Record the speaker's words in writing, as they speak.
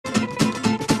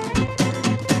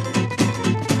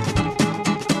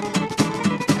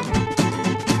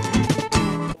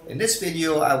this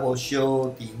video, I will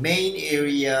show the main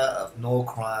area of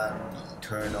Nokron, the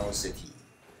Eternal City.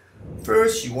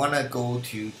 First, you want to go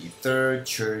to the third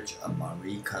church of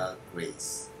Marika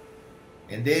Grace.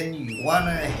 And then you want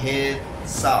to head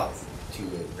south to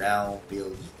a round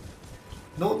building.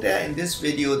 Note that in this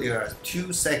video, there are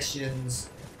two sections.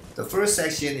 The first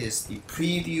section is the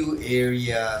preview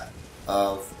area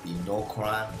of the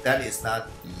Nokron. That is not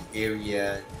the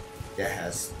area that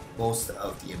has most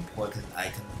of the important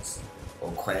items or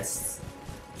quests.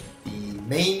 The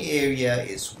main area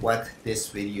is what this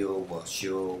video will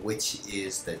show, which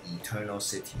is the Eternal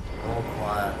City.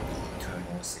 Nokron, the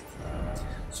Eternal City.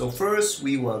 So first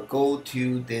we will go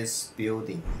to this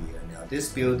building here. Now this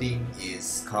building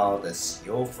is called the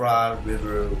Siofra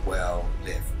River Well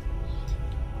Lift.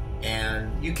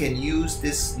 And you can use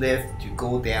this lift to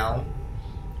go down.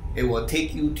 It will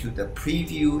take you to the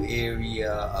preview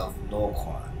area of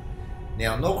Nokron.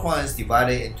 Now Nokron is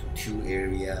divided into two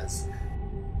areas.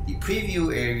 The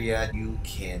preview area, you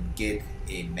can get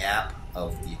a map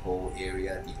of the whole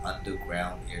area, the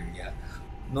underground area.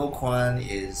 Nokron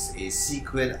is a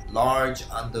secret, large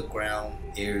underground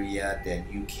area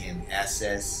that you can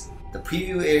access. The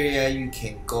preview area, you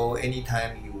can go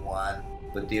anytime you want,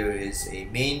 but there is a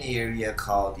main area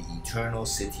called the Eternal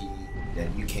City that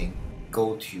you can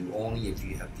go to only if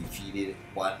you have defeated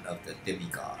one of the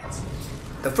demigods.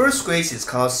 The first grace is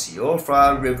called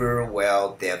Siofra River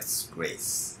Well Depths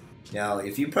Grace. Now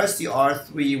if you press the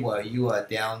R3 while you are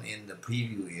down in the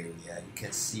preview area, you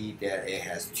can see that it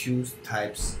has two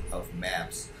types of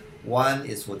maps. One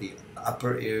is for the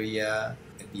upper area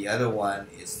and the other one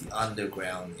is the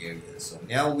underground area. So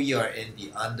now we are in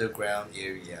the underground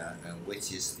area,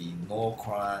 which is the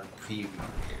Nokron preview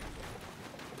area.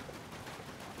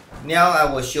 Now I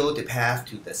will show the path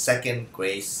to the second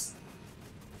grace.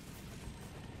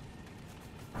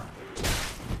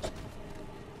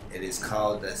 It is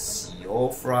called the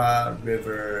Siofra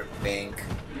River Bank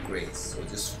Grace. So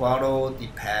just follow the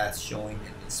path showing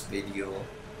in this video.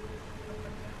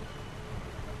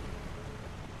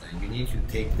 And you need to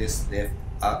take this lift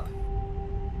up.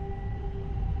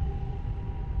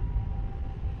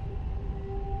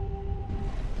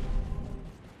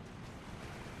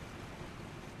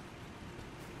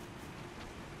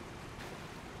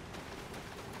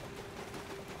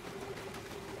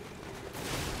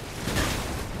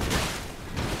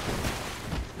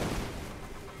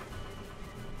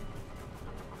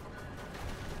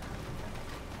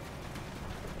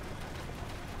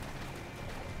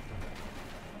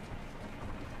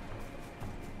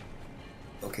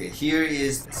 Okay, here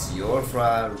is the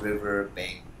Siofra River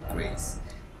Bank Grace.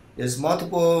 There's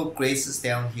multiple graces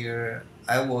down here.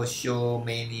 I will show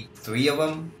mainly 3 of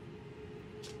them.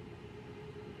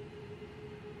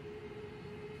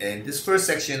 In this first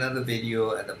section of the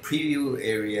video, at the preview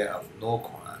area of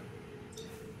Nokron,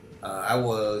 I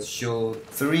will show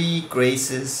 3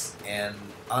 graces and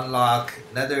unlock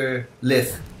another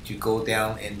lift to go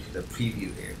down into the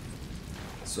preview area.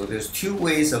 So there's 2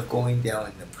 ways of going down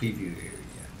in the preview area.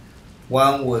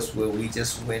 One was where we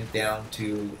just went down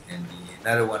to, and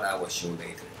another one I will show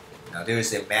later. Now there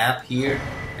is a map here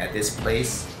at this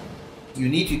place. You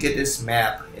need to get this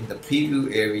map in the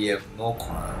preview area of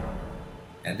Nokron,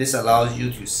 and this allows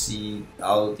you to see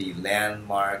all the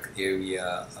landmark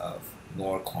area of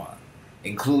Nokron,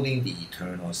 including the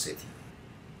Eternal City.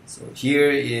 So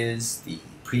here is the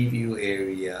preview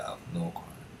area of Nokron.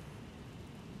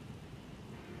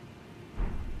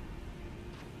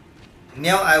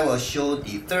 Now I will show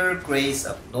the third grace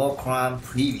of Nokron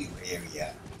preview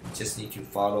area. You just need to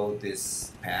follow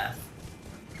this path.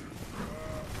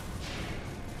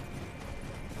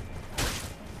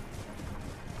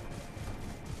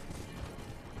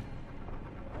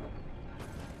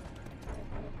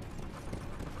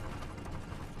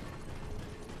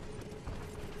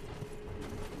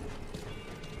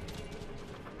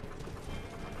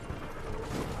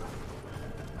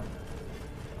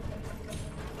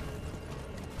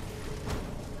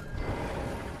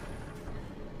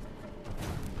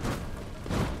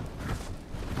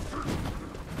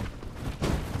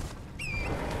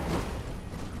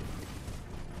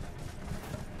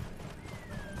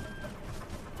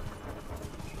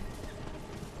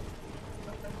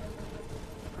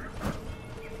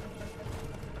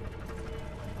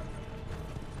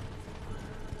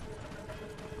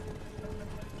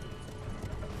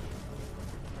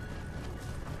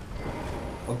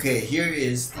 Okay, here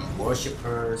is the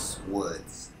Worshipper's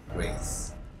Woods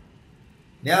Grace.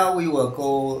 Now we will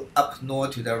go up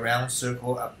north to the round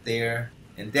circle up there.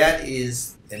 And that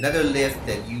is another lift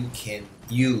that you can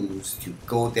use to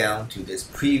go down to this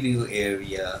preview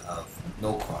area of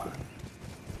Nokron.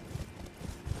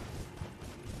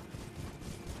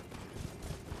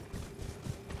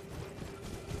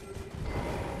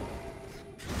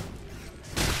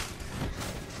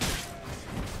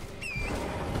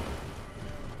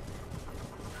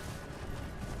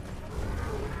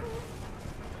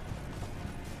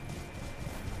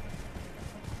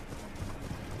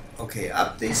 Okay,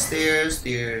 up these stairs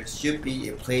there should be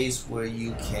a place where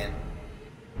you can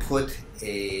put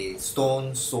a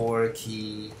stone sword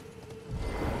key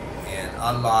and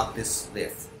unlock this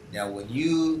lift. Now when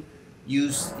you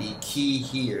use the key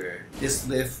here, this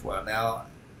lift will now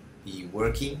be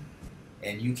working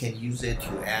and you can use it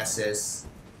to access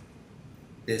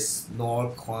this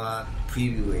Nokron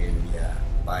preview area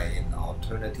by an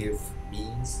alternative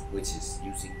means, which is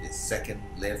using this second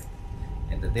lift,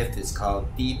 and the lift is called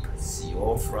Deep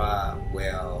Siofra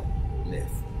Well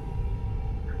Lift.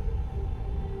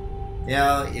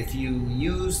 Now if you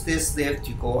use this lift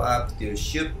to go up, there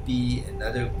should be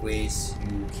another grace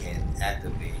you can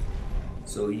activate.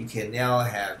 So you can now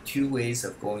have two ways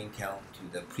of going down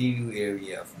to the preview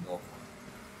area of Nokron.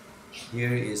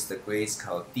 Here is the grace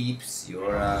called Deep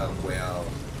Siofra Well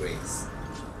Grace.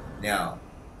 Now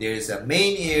there is a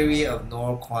main area of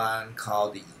Nokron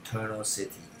called the Eternal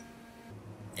City.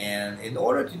 And in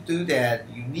order to do that,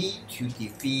 you need to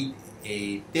defeat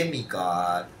a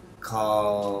demigod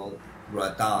called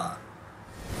Radahn.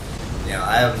 Now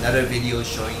I have another video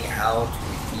showing how to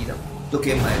defeat them. Look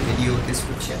at my video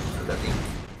description for the link.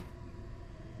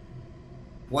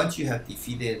 Once you have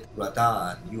defeated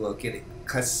Radahn, you will get a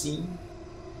cutscene.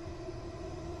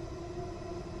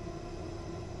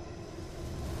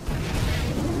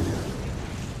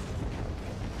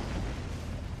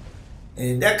 And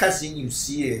in that cutscene, you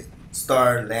see a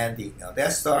star landing. Now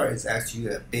that star is actually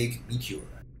a big meteor.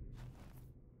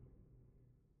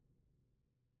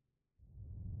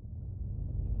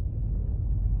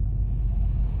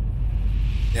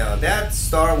 Now that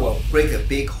star will break a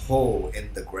big hole in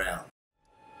the ground.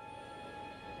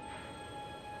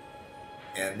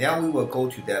 And now we will go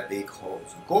to that big hole.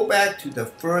 So go back to the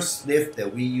first lift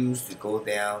that we used to go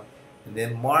down and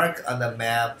then mark on the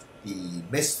map the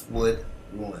Mistwood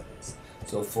Ruins.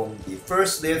 So from the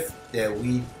first lift that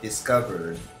we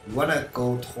discovered, we want to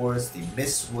go towards the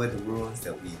Mistwood Ruins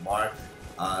that we marked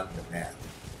on the map.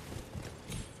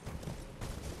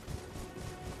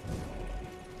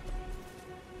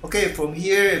 Okay, from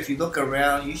here, if you look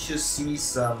around, you should see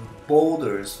some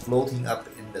boulders floating up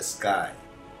in the sky.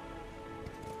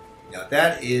 Now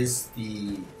that is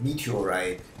the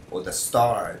meteorite or the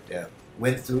star that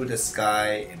went through the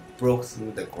sky and broke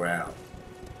through the ground.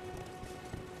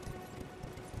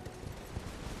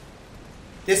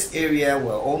 This area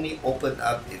will only open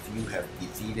up if you have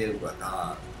defeated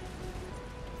Radahn.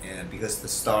 And because the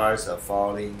stars are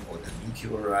falling or the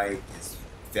meteorite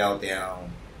fell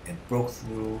down and broke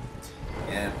through,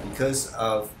 and because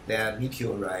of that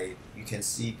meteorite, you can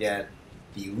see that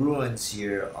the ruins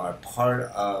here are part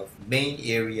of the main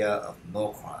area of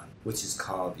Nokron, which is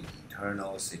called the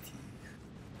Eternal City.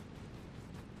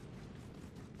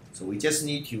 So we just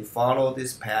need to follow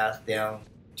this path down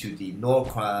to the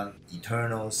Nokron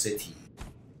Eternal City.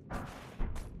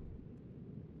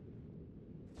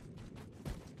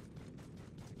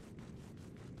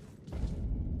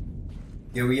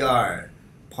 Here we are,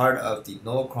 part of the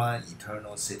Nokron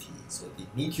Eternal City. So the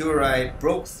meteorite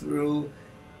broke through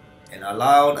and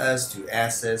allowed us to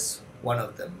access one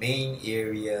of the main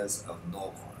areas of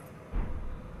Nokron.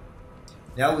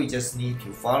 Now we just need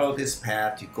to follow this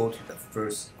path to go to the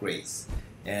first grace.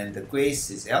 And the grace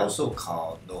is also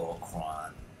called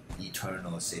Nokron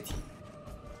Eternal City.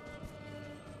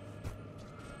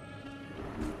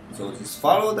 So just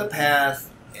follow the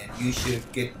path and you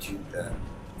should get to the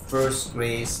first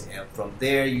grace, and from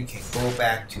there you can go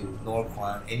back to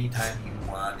Nokron anytime you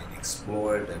want and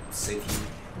explore the city.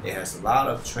 It has a lot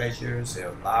of treasures, there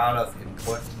are a lot of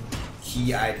important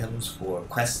key items for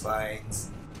quest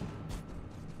lines.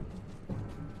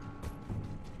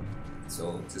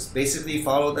 So just basically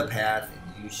follow the path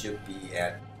and you should be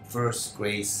at first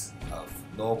grace of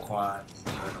Nokron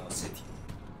Eternal City.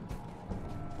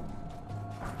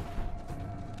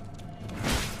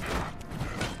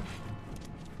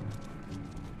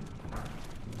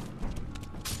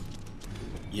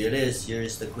 Here it is, here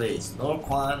is the grace.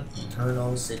 Nokron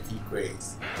Eternal City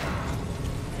Grace.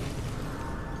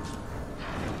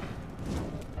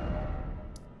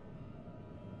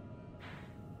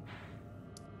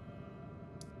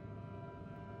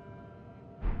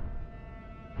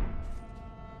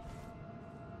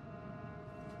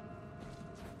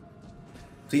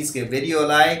 Please give video a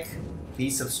like,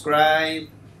 please subscribe,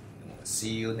 and we'll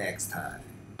see you next time.